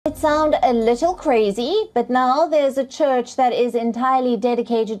It sounds a little crazy, but now there's a church that is entirely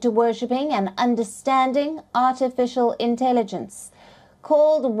dedicated to worshipping and understanding artificial intelligence.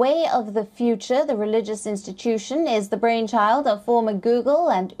 Called Way of the Future, the religious institution is the brainchild of former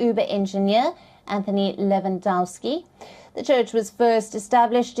Google and Uber engineer Anthony Levandowski. The church was first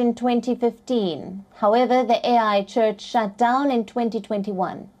established in 2015. However, the AI church shut down in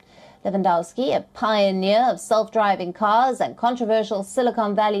 2021. Levandowski, a pioneer of self-driving cars and controversial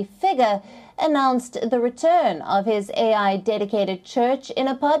Silicon Valley figure, announced the return of his AI-dedicated church in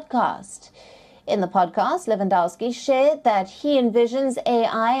a podcast. In the podcast, Levandowski shared that he envisions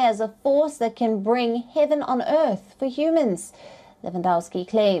AI as a force that can bring heaven on earth for humans. Levandowski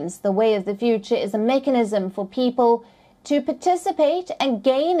claims the Way of the Future is a mechanism for people to participate and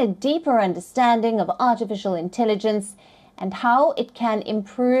gain a deeper understanding of artificial intelligence and how it can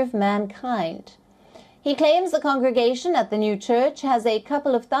improve mankind. He claims the congregation at the new church has a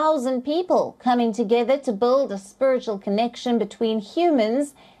couple of thousand people coming together to build a spiritual connection between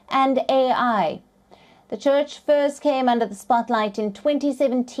humans and AI. The church first came under the spotlight in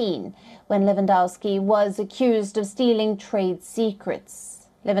 2017 when Levandowski was accused of stealing trade secrets.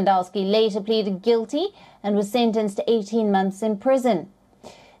 Levandowski later pleaded guilty and was sentenced to 18 months in prison.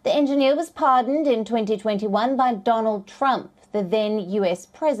 The engineer was pardoned in 2021 by Donald Trump, the then U.S.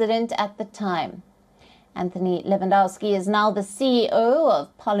 president at the time. Anthony Levandowski is now the CEO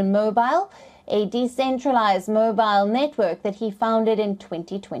of Polymobile, a decentralized mobile network that he founded in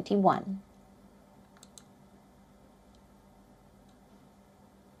 2021.